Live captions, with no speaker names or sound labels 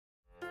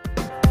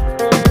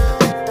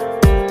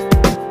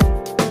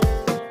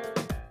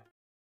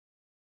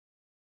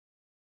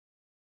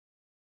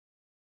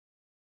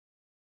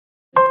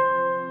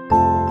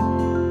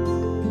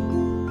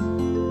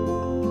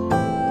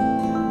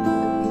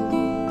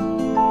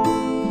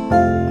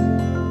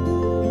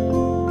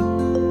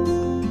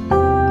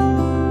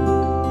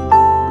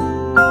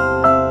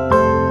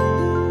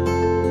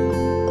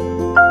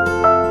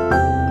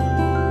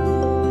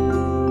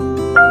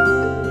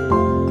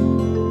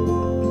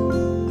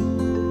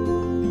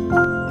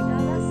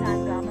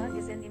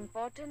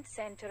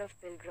center of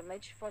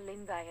pilgrimage for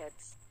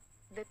Lingayats.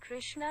 The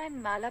Krishna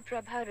and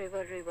Malaprabha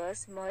river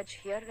rivers merge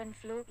here and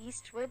flow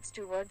eastwards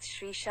towards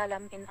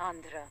Srishalam in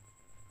Andhra.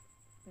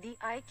 The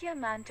Aikya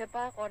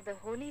Mantapa, or the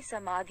holy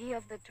Samadhi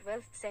of the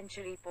 12th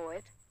century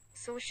poet,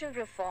 social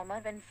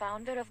reformer and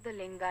founder of the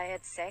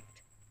Lingayat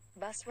sect,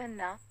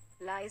 Basavana,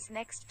 lies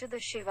next to the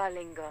Shiva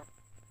Linga,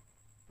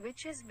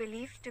 which is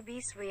believed to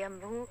be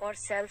Swayambhu or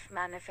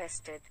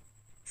self-manifested.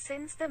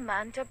 Since the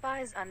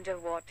Mantapa is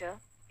underwater,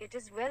 it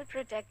is well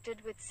protected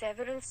with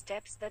several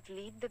steps that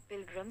lead the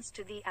pilgrims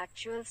to the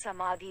actual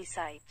Samadhi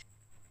site.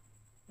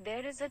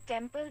 There is a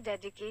temple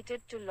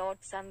dedicated to Lord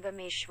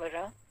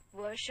Sangameshwara,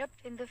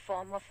 worshipped in the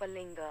form of a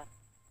linga.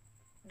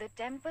 The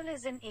temple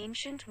is an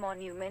ancient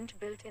monument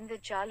built in the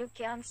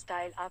Chalukyan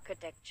style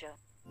architecture.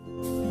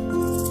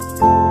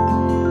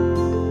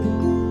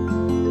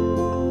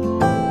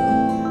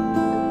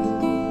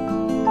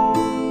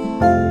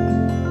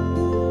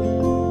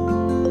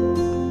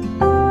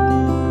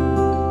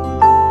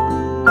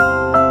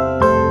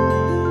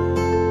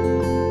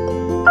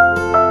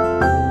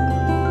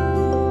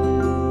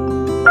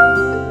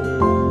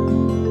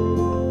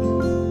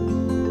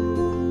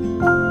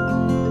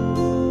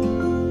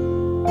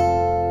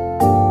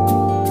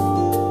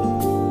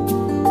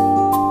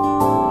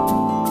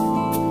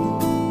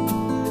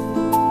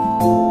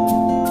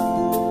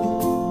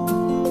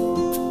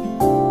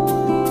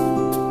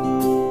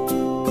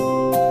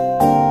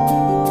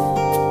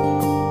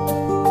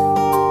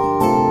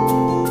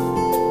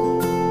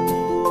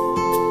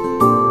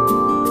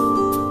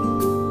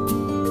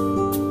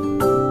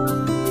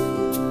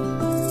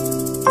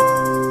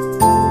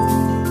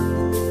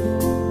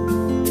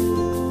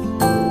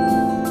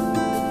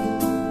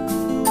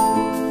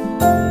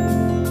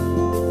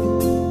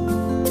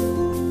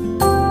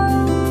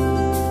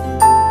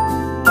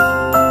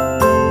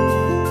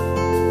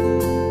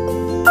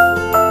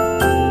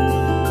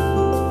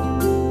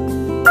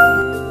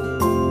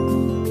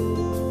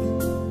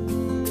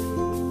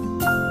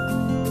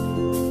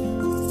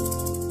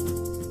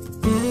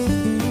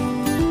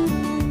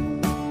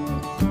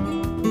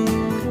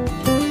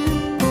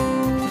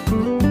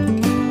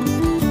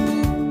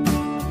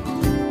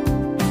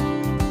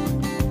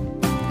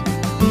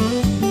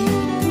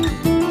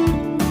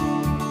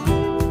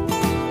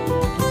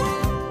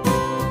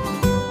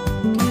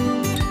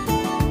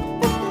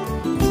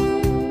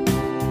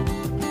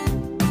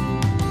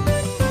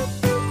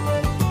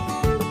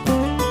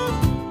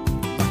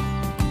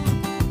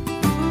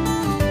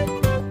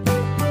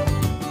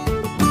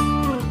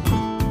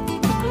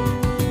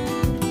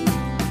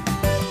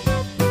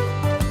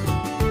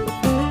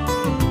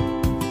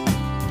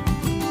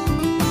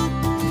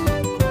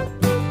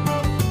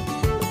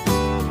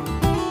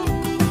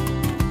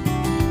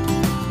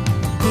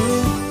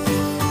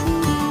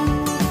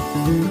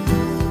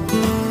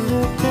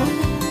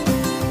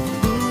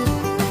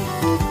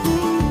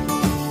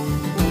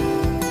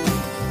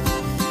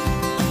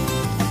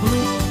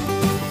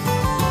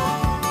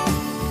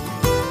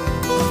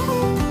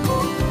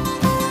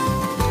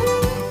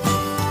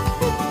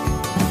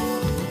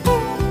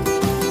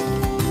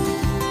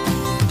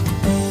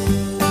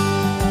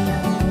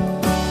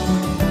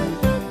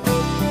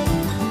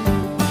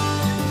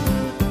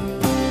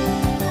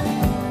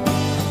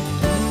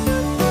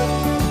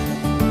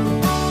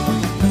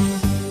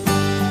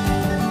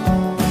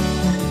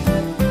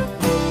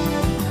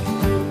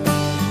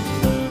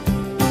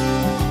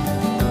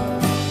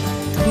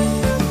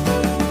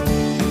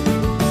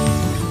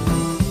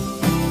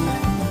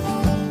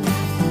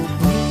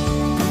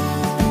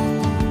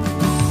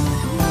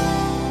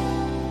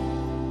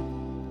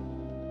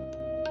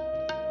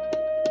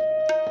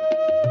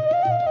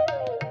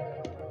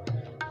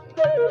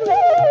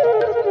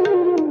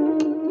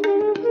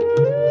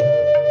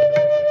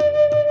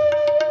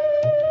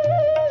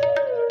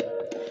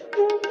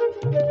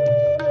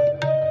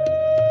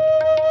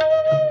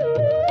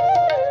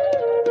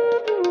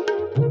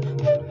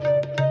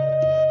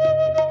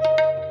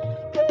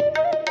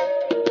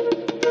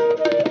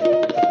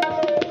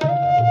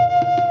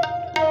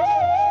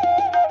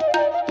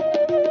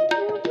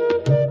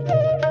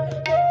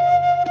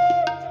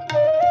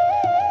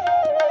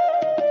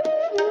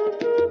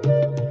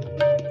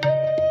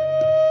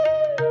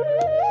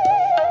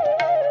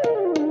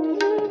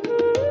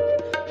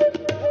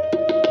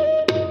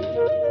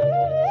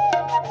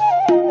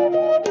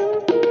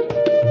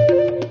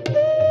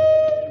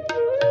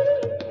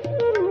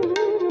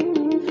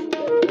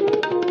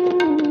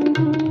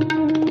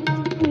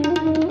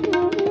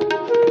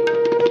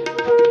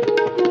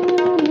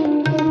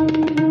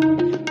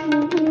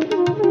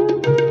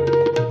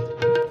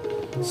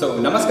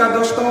 नमस्कार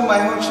दोस्तों, मैं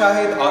हूं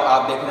शाहिद और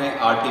आप देख रहे हैं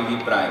RTV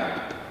prime.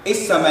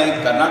 इस समय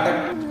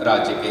कर्नाटक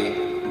राज्य के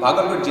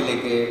भागलपुर जिले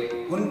के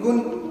हुनकुन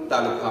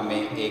तालुका में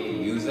एक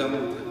म्यूजियम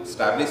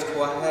स्टैब्लिश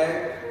हुआ है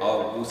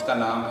और उसका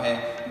नाम है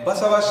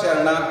बसवा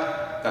शरणा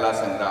कला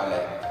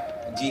संग्रहालय,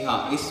 जी हाँ,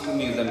 इस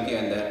म्यूज़ियम के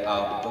अंदर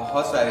आप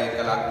बहुत सारे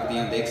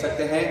कलाकृतियाँ देख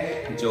सकते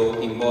हैं जो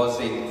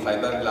इम्बॉसिंग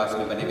फाइबर ग्लास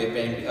में बने हुए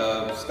पेंट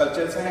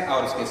स्कल्पचर्स हैं,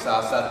 और उसके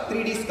साथ साथ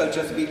 3D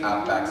स्कल्पचर्स भी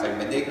आप बैक साइड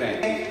में देख रहे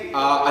हैं।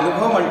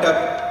 अनुभव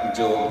मंडप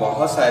जो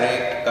बहुत सारे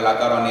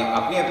कलाकारों ने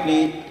अपनी अपनी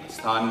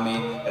स्थान में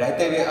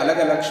रहते हुए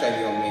अलग अलग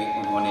शैलियों में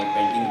उन्होंने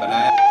पेंटिंग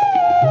बनाया।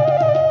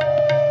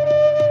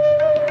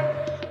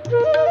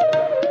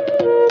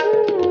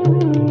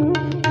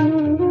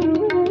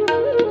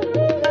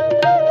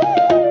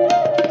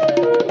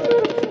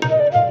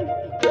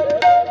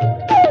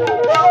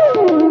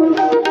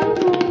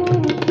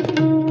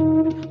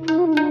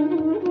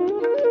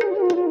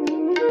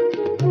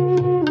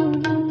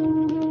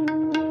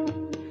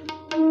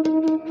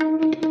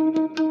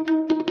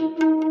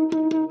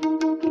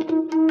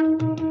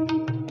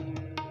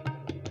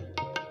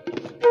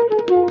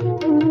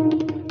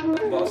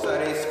 बहुत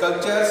सारे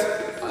स्कल्पचर्स,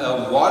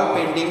 वॉल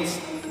पेंटिंग्स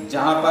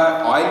जहाँ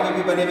पर ऑयल में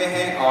भी बने हुए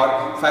हैं और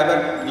फाइबर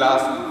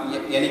ग्लास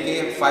यानी कि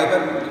फाइबर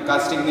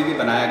कास्टिंग में भी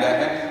बनाया गया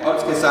है। और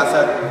उसके साथ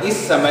साथ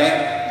इस समय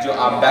जो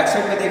आप बैक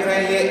साइड में देख रहे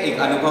हैं, ये एक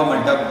अनुभव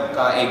मंडप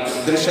का एक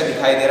दृश्य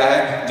दिखाई दे रहा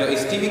है, जो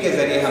इस टीवी के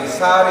जरिए हम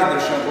सारे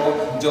दृश्यों को,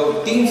 जो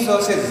 300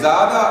 से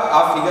ज़्यादा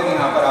आप फिगर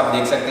यहाँ पर आप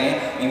देख सकते हैं,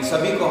 इन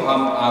सभी को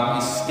हम आप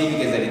इस टीवी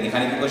के जरिए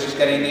दिखाने की कोशिश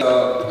करेंगे।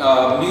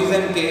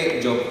 म्यूजियम के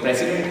जो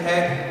प्रेसिडेंट है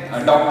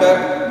डॉक्टर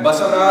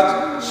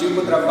बसवराज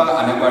शिवपुत्रप्पा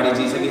अनगवाड़ी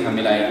जी से भी हम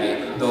मिलाएंगे,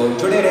 तो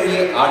जुड़े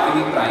रहिए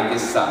RTV प्राइम के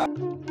साथ।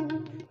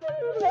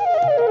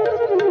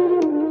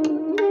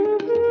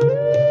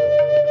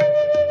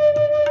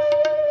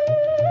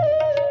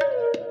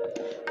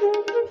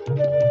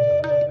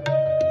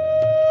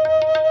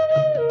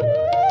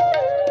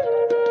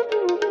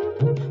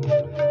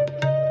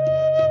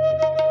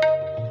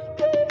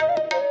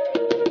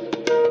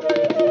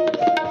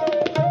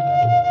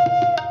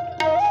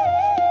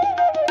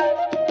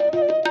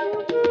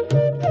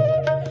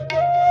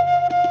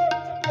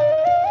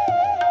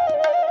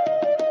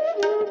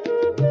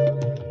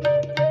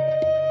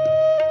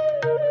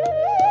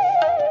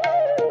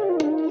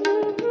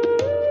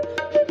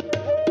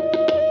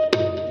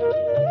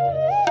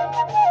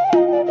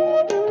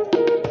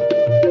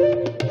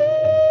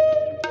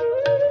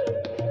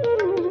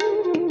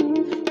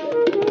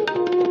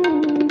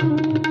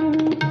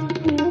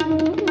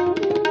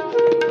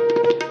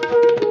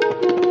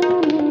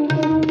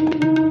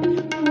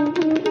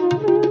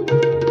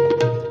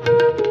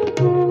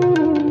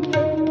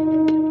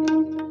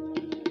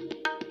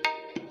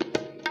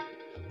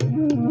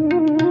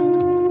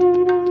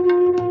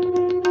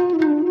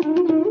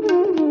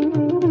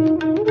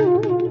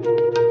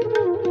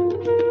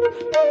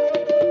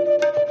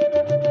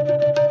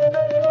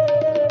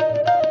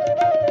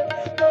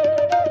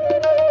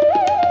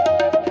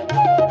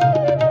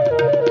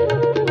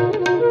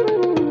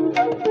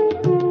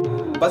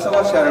 ಬಸವ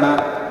ಶರಣ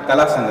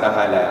ಕಲಾ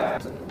ಸಂಗ್ರಹಾಲಯ,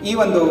 ಈ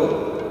ಒಂದು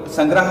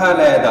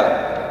ಸಂಗ್ರಹಾಲಯದ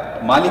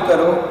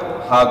ಮಾಲೀಕರು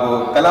ಹಾಗೂ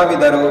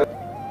ಕಲಾವಿದರು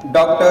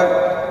ಡಾಕ್ಟರ್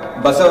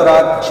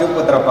ಬಸವರಾಜ್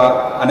ಶಿವಪುತ್ರಪ್ಪ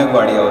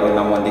ಅನಗವಾಡಿ ಅವರು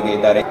ನಮ್ಮೊಂದಿಗೆ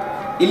ಇದ್ದಾರೆ.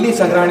 ಇಲ್ಲಿ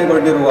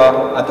ಸಂಗ್ರಹಣೆಗೊಂಡಿರುವ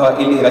ಅಥವಾ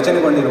ಇಲ್ಲಿ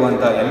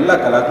ರಚನೆಗೊಂಡಿರುವಂತಹ ಎಲ್ಲ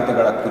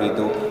ಕಲಾಕೃತಿಗಳ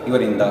ಕುರಿತು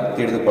ಇವರಿಂದ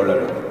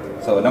ತಿಳಿದುಕೊಳ್ಳಲು.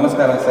 ಸೊ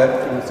ನಮಸ್ಕಾರ ಸರ್.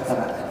 ನಮಸ್ಕಾರ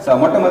ಸೊ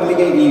ಮೊಟ್ಟ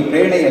ಮೊದಲಿಗೆ ಈ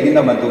ಪ್ರೇರಣೆ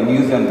ಎಲ್ಲಿಂದ ಬಂತು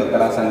ಮ್ಯೂಸಿಯಂದು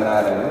ಕಲಾ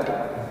ಸಂಗ್ರಹಾಲಯ?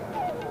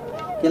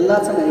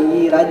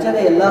 ಈ ರಾಜ್ಯದ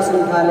ಎಲ್ಲ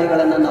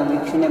ಸಂಗ್ರಹಾಲಯಗಳನ್ನು ನಾವು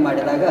ವೀಕ್ಷಣೆ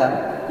ಮಾಡಿದಾಗ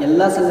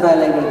ಎಲ್ಲ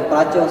ಸಂಗ್ರಹಾಲಯಗಳು,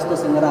 ಪ್ರಾಚ್ಯ ವಸ್ತು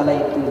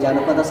ಸಂಗ್ರಹಾಲಯ ಇತ್ತು,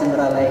 ಜಾನಪದ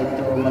ಸಂಗ್ರಹಾಲಯ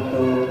ಇತ್ತು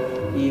ಮತ್ತು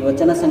ಈ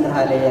ವಚನ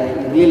ಸಂಗ್ರಹಾಲಯ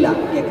ಇರಲಿಲ್ಲ.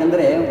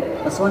 ಯಾಕಂದರೆ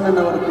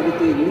ಬಸವಣ್ಣನವರ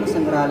ಕುರಿತು ಎಲ್ಲೂ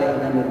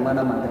ಸಂಗ್ರಹಾಲಯವನ್ನು ನಿರ್ಮಾಣ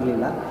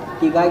ಮಾಡಿರಲಿಲ್ಲ.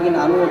 ಹೀಗಾಗಿ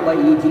ನಾನು ಒಬ್ಬ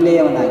ಈ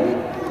ಜಿಲ್ಲೆಯವನಾಗಿ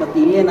ಮತ್ತು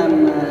ಇಲ್ಲೇ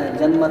ನನ್ನ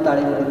ಜನ್ಮ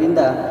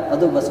ತಾಳಿರೋದ್ರಿಂದ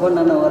ಅದು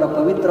ಬಸವಣ್ಣನವರ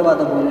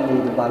ಪವಿತ್ರವಾದ ಭೂಮಿ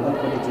ಇದು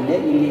ಬಾಗಲಕೋಟೆ ಜಿಲ್ಲೆ.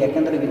 ಇಲ್ಲಿ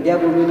ಯಾಕಂದರೆ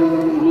ವಿದ್ಯಾಭೂಮಿನೂ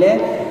ಇಲ್ಲೇ,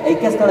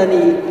 ಐಕ್ಯಸ್ಥಳನೇ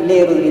ಇಲ್ಲೇ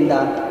ಇರೋದ್ರಿಂದ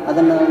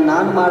ಅದನ್ನು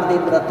ನಾನು ಮಾಡದೇ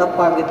ಇದ್ರೆ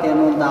ತಪ್ಪಾಗುತ್ತೆ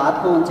ಅನ್ನೋ ಒಂದು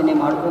ಆತ್ಮವಂಚನೆ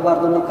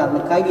ಮಾಡ್ಕೋಬಾರ್ದು ಅನ್ನೋ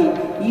ಕಾರಣಕ್ಕಾಗಿ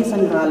ಈ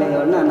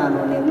ಸಂಗ್ರಹಾಲಯವನ್ನು ನಾನು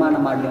ನಿರ್ಮಾಣ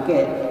ಮಾಡಲಿಕ್ಕೆ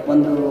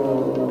ಒಂದು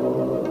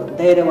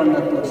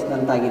ಧೈರ್ಯವನ್ನು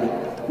ತೋರಿಸಿದಂತಾಗಿದೆ.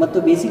 ಮತ್ತು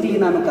ಬೇಸಿಕಲಿ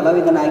ನಾನು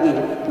ಕಲಾವಿದನಾಗಿ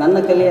ನನ್ನ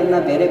ಕಲೆಯನ್ನು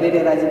ಬೇರೆ ಬೇರೆ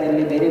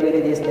ರಾಜ್ಯದಲ್ಲಿ, ಬೇರೆ ಬೇರೆ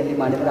ದೇಶದಲ್ಲಿ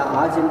ಮಾಡಿದರೆ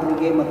ಆ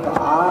ಜನರಿಗೆ ಮತ್ತು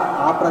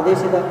ಆ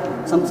ಪ್ರದೇಶದ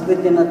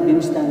ಸಂಸ್ಕೃತಿಯನ್ನು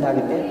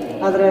ಬಿಂಬಿಸಿದಂಗಾಗುತ್ತೆ.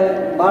 ಆದರೆ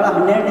ಭಾಳ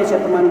 12ನೇ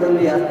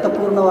ಶತಮಾನದಲ್ಲಿ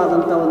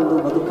ಅರ್ಥಪೂರ್ಣವಾದಂಥ ಒಂದು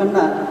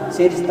ಬದುಕನ್ನು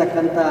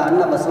ಸೇರಿಸ್ತಕ್ಕಂಥ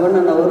ಅಣ್ಣ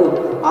ಬಸವಣ್ಣನವರು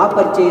ಆ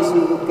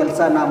ಪರಿಚಯಿಸುವ ಕೆಲಸ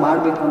ನಾವು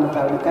ಮಾಡಬೇಕು ಅನ್ನೋ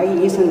ಕಾರಣಕ್ಕಾಗಿ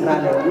ಈ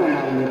ಸಂಗ್ರಹಾಲಯವನ್ನು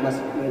ನಾವು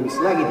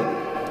ನಿರ್ಮಿಸಲಾಗಿದೆ.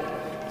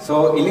 ಸೊ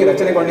ಇಲ್ಲಿ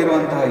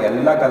ರಚನೆಗೊಂಡಿರುವಂತಹ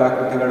ಎಲ್ಲ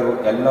ಕಲಾಕೃತಿಗಳು,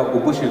 ಎಲ್ಲ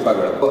ಉಪು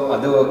ಶಿಲ್ಪಗಳು,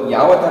 ಅದು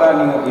ಯಾವ ಥರ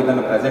ನೀವು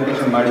ಇದನ್ನು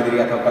ಪ್ರೆಸೆಂಟೇಷನ್ ಮಾಡಿದಿರಿ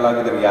ಅಥವಾ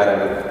ಕಲಾವಿದರು ಯಾರು?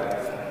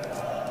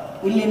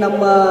 ಇಲ್ಲಿ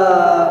ನಮ್ಮ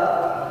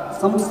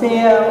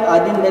ಸಂಸ್ಥೆಯ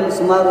ಆದ್ಯದಲ್ಲಿ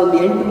ಸುಮಾರು ಒಂದು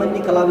 8 ಮಂದಿ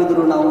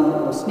ಕಲಾವಿದರು ನಾವು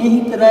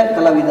ಸ್ನೇಹಿತರ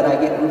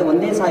ಕಲಾವಿದರಾಗಿ ಅಂದರೆ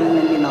ಒಂದೇ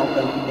ಸಾಲಿನಲ್ಲಿ ನಾವು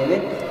ಕಲಿತಿದ್ದೇವೆ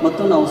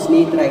ಮತ್ತು ನಾವು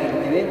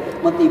ಸ್ನೇಹಿತರಾಗಿರ್ತೇವೆ.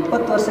 ಮತ್ತು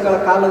 20 ವರ್ಷಗಳ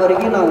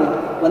ಕಾಲವರೆಗೆ ನಾವು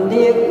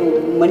ಒಂದೇ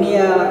ಮನೆಯ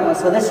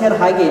ಸದಸ್ಯರ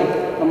ಹಾಗೆ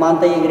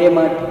ಮಾಂತಯ್ಯ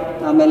ಹಿರೇಮಠ್,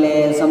 ಆಮೇಲೆ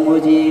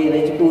ಸಂಭೋಜಿ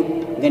ರಜಪೂತ್,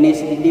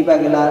 ಗಣೇಶ್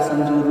ದಿಡ್ಡಿಬಾಗಿಲ,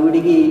 ಸಂಜು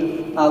ರೂಡಿಗಿ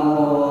ಹಾಗೂ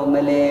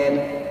ಆಮೇಲೆ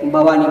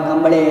ಭವಾನಿ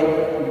ಕಂಬಳೆ,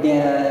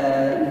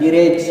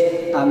 ಗಿರೇಜ್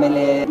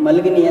ಆಮೇಲೆ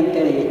ಮಲಗಿನಿ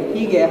ಅಂತೇಳಿ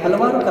ಹೀಗೆ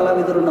ಹಲವಾರು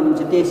ಕಲಾವಿದರು ನಮ್ಮ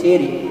ಜೊತೆ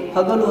ಸೇರಿ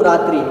ಹಗಲು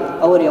ರಾತ್ರಿ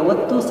ಅವರು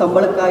ಯಾವತ್ತೂ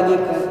ಸಂಬಳಕ್ಕಾಗಿ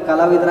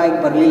ಕಲಾವಿದರಾಗಿ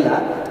ಬರಲಿಲ್ಲ,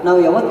 ನಾವು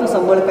ಯಾವತ್ತೂ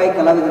ಸಂಬಳಕ್ಕಾಗಿ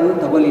ಕಲಾವಿದರನ್ನು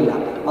ತಗೊಳ್ಳಿಲ್ಲ.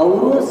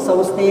 ಅವರು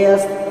ಸಂಸ್ಥೆಯ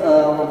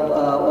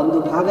ಒಂದು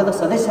ಭಾಗದ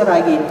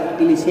ಸದಸ್ಯರಾಗಿ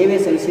ಇಲ್ಲಿ ಸೇವೆ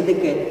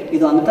ಸಲ್ಲಿಸಿದ್ದಕ್ಕೆ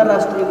ಇದು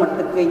ಅಂತಾರಾಷ್ಟ್ರೀಯ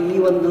ಮಟ್ಟಕ್ಕೆ ಈ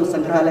ಒಂದು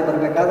ಸಂಗ್ರಹಾಲಯ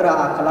ಬರಬೇಕಾದ್ರೆ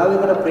ಆ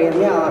ಕಲಾವಿದರ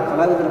ಪ್ರೇರಣೆ, ಆ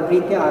ಕಲಾವಿದರ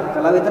ಪ್ರೀತಿ, ಆ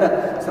ಕಲಾವಿದರ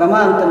ಶ್ರಮ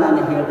ಅಂತ ನಾನು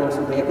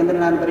ಹೇಳ್ಬೋದು. ಯಾಕಂದರೆ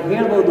ನಾನು ಬರೀ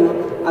ಹೇಳ್ಬೋದು,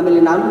 ಆಮೇಲೆ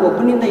ನಾನು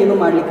ಒಬ್ಬನಿಂದ ಏನೂ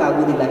ಮಾಡಲಿಕ್ಕೆ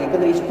ಆಗೋದಿಲ್ಲ.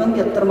 ಯಾಕಂದರೆ ಇಷ್ಟೊಂದು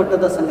ಎತ್ತರ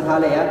ಮಟ್ಟದ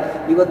ಸಂಗ್ರಹಾಲಯ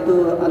ಇವತ್ತು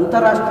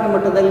ಅಂತಾರಾಷ್ಟ್ರೀಯ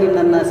ಮಟ್ಟದಲ್ಲಿ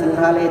ನನ್ನ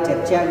ಸಂಗ್ರಹಾಲಯ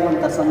ಚರ್ಚೆ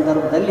ಆಗುವಂಥ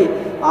ಸಂದರ್ಭದಲ್ಲಿ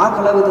ಆ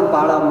ಕಲಾವಿದರು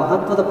ಭಾಳ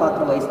ಮಹತ್ವದ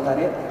ಪಾತ್ರ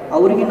ವಹಿಸ್ತಾರೆ.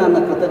 ಅವರಿಗೆ ನನ್ನ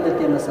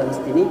ಕೃತಜ್ಞತೆಯನ್ನು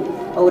ಸಲ್ಲಿಸ್ತೀನಿ.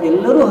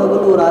 ಅವರೆಲ್ಲರೂ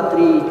ಹಗಲು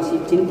ರಾತ್ರಿ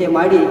ಚಿಂತೆ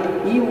ಮಾಡಿ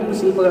ಈ ಉಬ್ಬು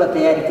ಶಿಲ್ಪಗಳ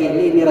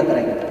ತಯಾರಿಕೆಯಲ್ಲಿ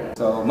ನಿರತರಾಗಿದ್ದಾರೆ.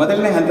 ಸೊ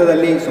ಮೊದಲನೇ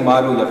ಹಂತದಲ್ಲಿ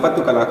ಸುಮಾರು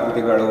 70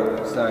 ಕಲಾಕೃತಿಗಳು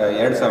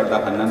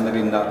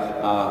 2011ರಿಂದ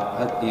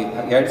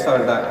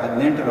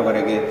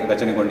 2018ರವರೆಗೆ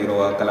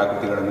ರಚನೆಗೊಂಡಿರುವ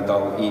ಕಲಾಕೃತಿಗಳನ್ನು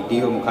ತಾವು ಈ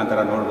ಟಿವಿ ಮುಖಾಂತರ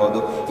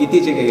ನೋಡ್ಬೋದು.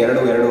 ಇತ್ತೀಚೆಗೆ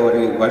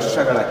 2-2.5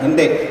 ವರ್ಷಗಳ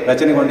ಹಿಂದೆ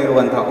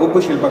ರಚನೆಗೊಂಡಿರುವಂತಹ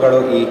ಉಬ್ಬು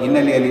ಶಿಲ್ಪಗಳು ಈ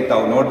ಹಿನ್ನೆಲೆಯಲ್ಲಿ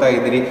ತಾವು ನೋಡ್ತಾ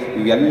ಇದ್ದೀರಿ.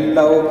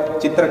 ಇವೆಲ್ಲವೂ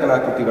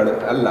ಚಿತ್ರಕಲಾಕೃತಿಗಳು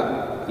ಅಲ್ಲ,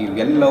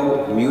 ಇವೆಲ್ಲವೂ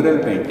ಮ್ಯೂರಲ್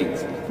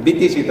ಪೇಂಟಿಂಗ್ಸ್,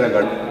 ಭಿತ್ತಿ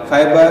ಚಿತ್ರಗಳು,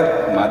 ಫೈಬರ್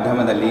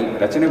ಮಾಧ್ಯಮದಲ್ಲಿ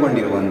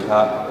ರಚನೆಗೊಂಡಿರುವಂತಹ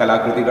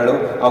ಕಲಾಕೃತಿಗಳು.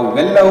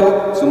 ಅವೆಲ್ಲವೂ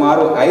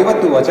ಸುಮಾರು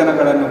 50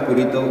 ವಚನಗಳನ್ನು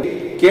ಕುರಿತು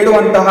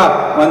ಕೇಳುವಂತಹ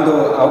ಒಂದು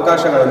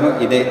ಅವಕಾಶಗಳನ್ನು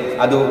ಇದೆ.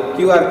 ಅದು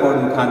QR ಕೋಡ್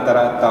ಮುಖಾಂತರ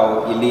ತಾವು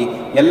ಇಲ್ಲಿ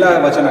ಎಲ್ಲ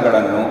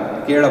ವಚನಗಳನ್ನು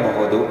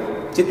ಕೇಳಬಹುದು,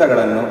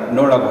 ಚಿತ್ರಗಳನ್ನು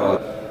ನೋಡಬಹುದು.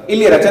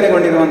 ಇಲ್ಲಿ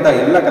ರಚನೆಗೊಂಡಿರುವಂಥ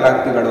ಎಲ್ಲ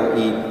ಕಲಾಕೃತಿಗಳು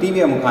ಈ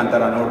ಟಿವಿಯ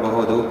ಮುಖಾಂತರ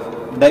ನೋಡಬಹುದು.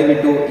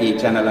 ದಯವಿಟ್ಟು ಈ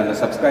ಚಾನಲನ್ನು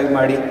ಸಬ್ಸ್ಕ್ರೈಬ್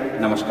ಮಾಡಿ.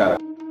 ನಮಸ್ಕಾರ.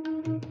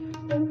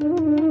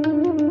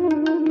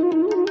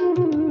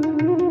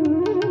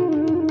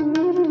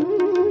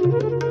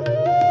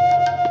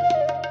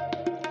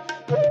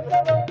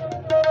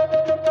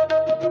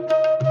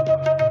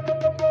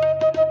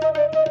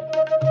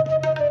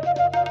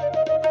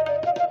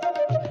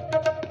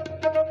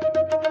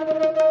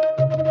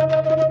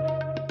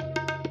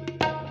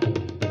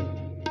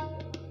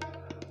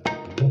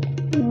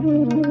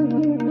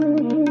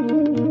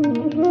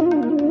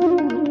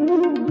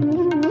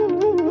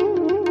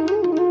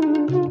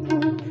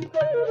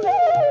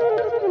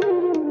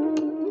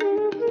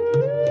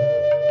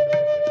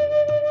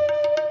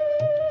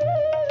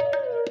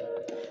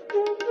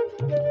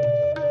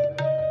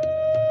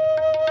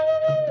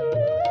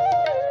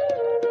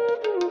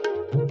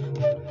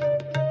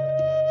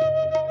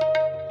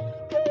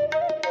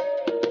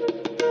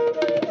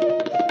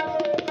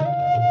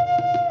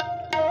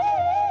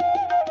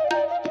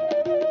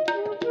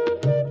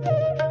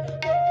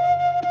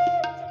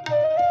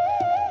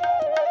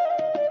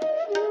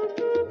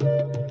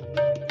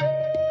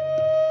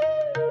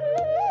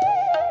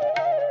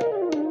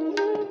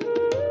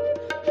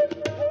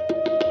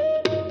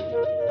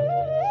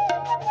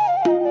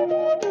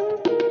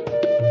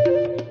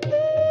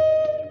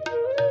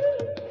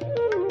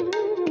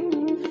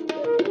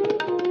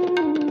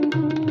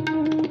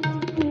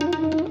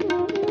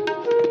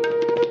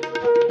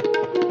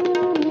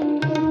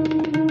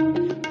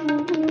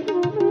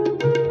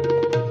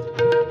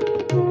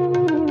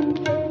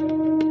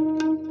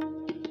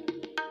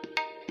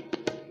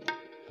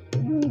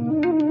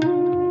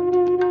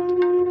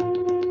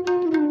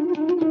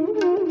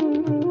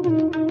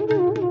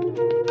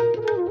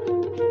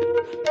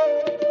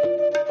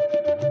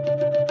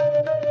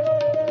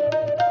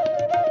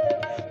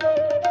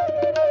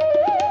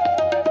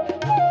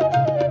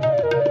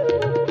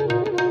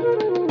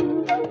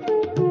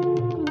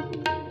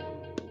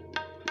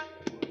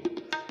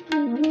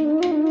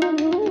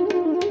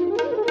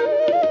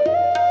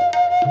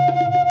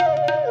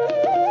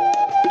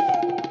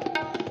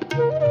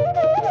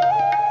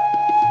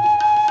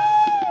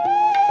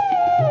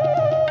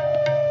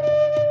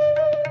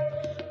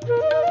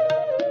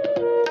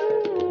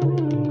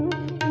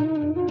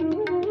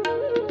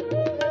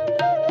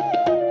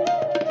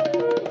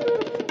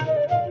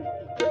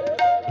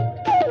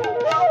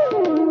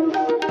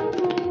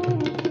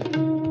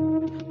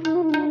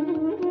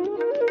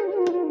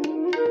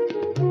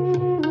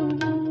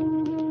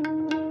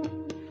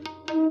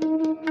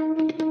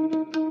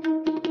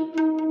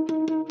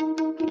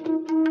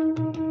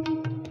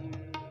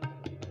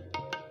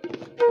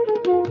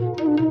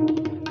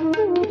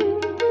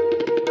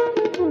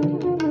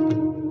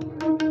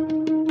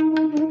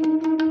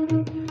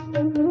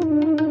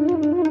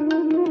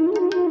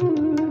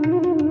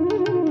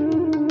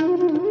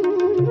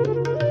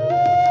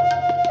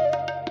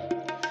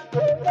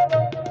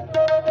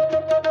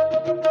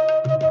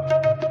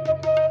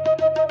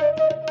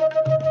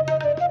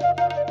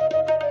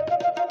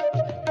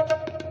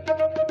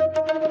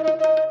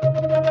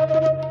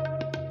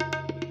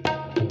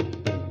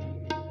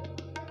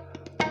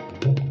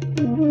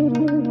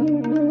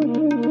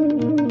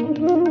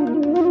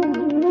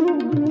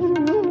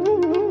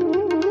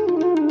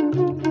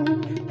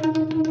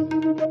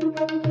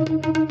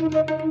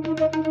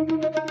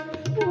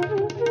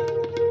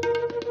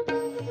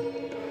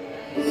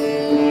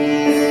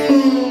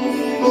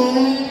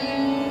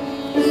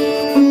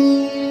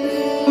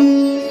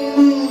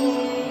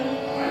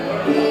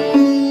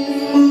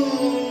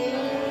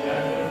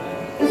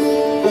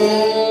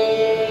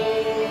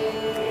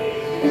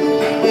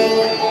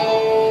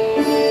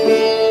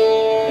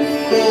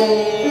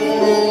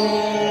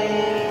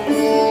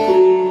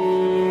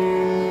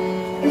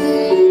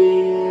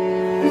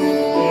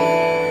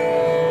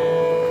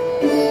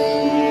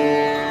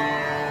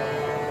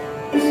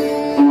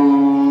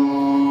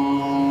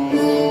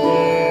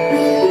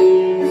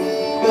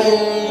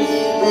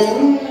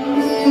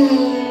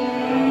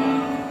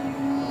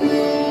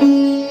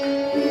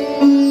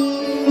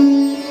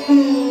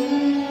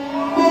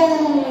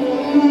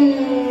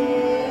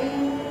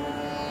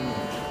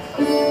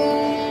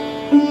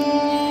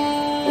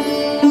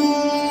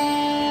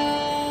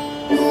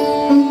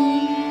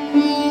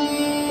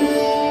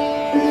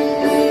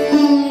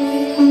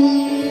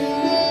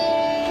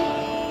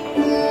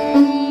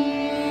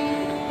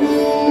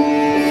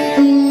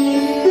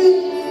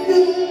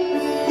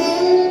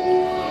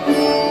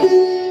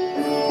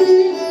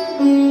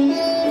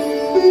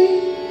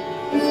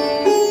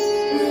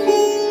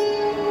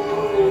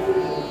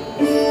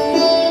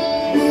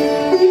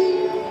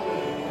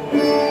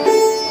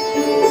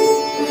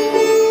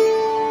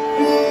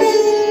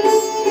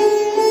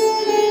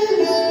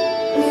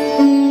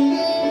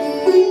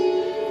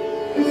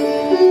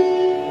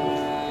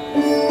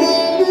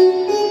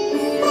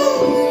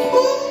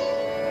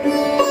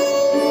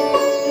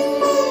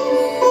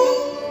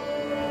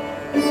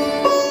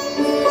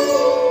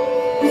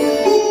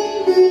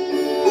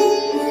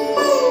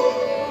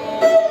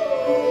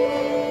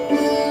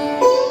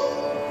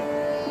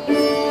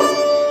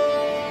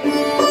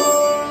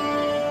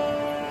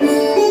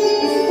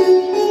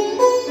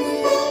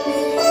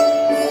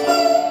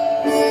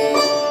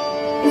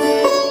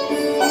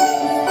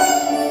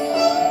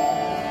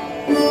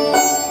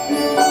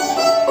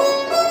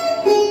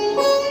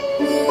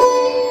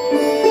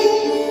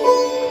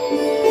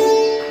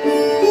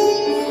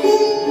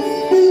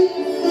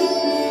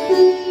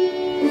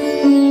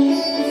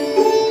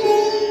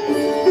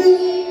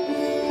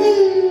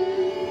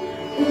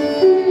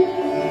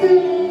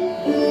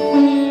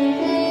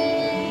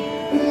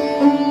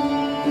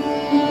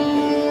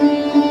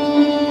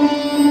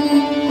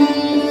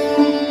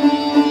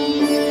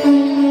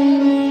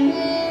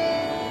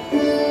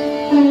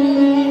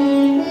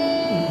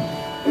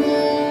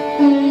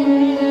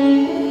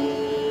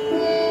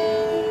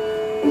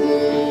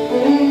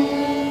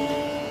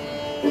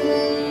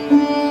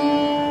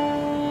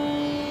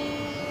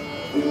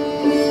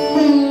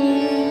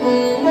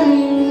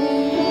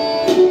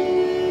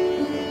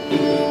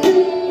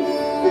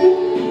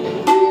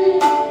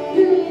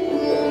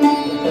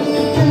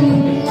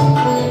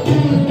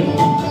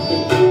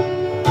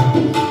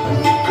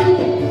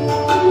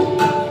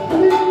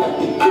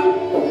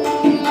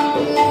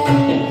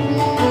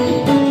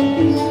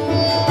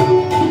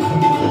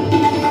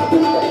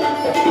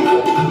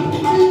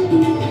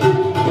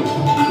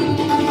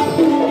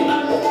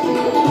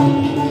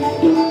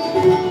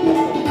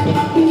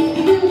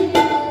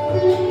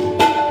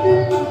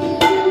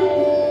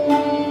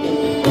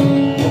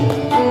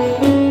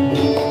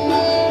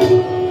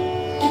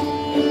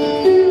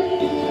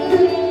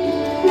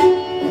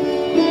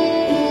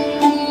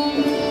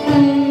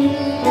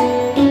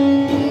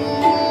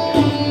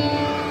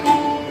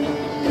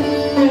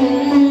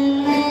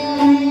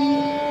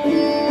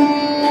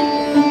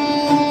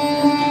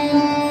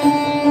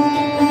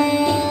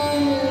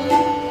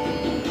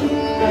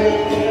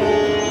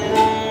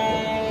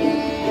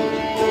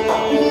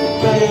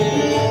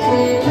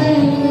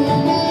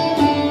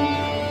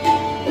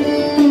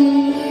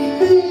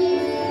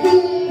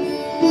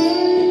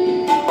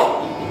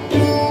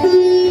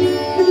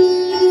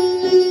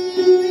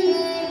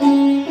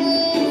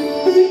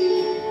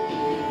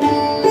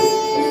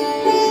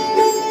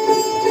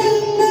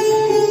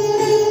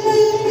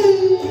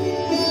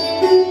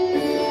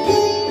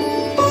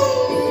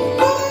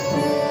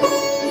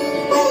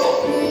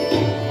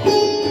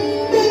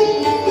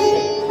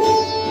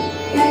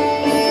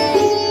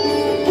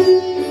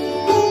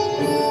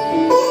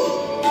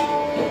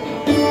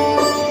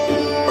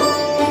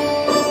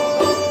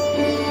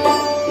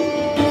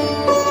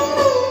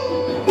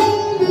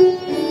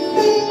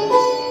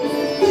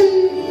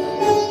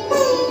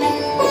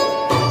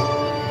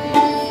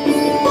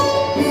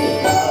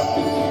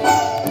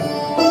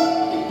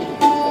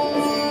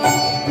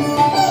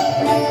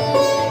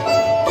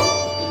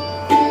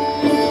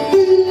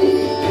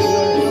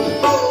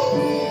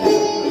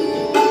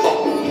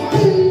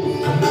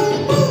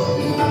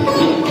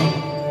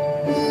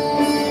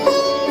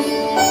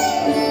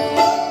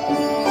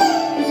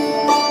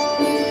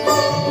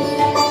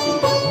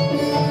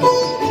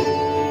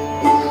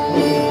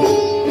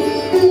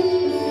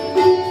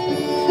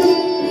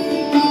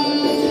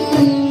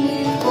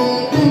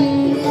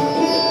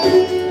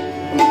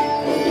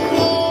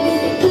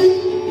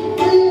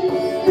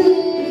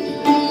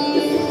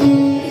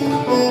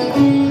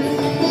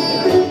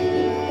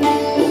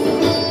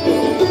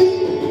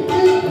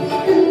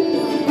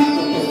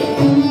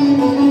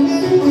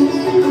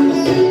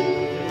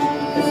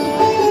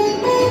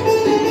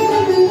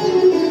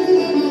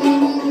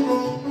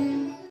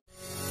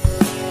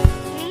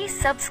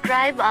 Please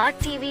subscribe our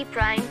TV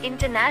Prime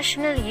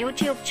International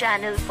YouTube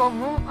channel for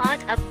more art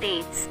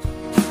updates.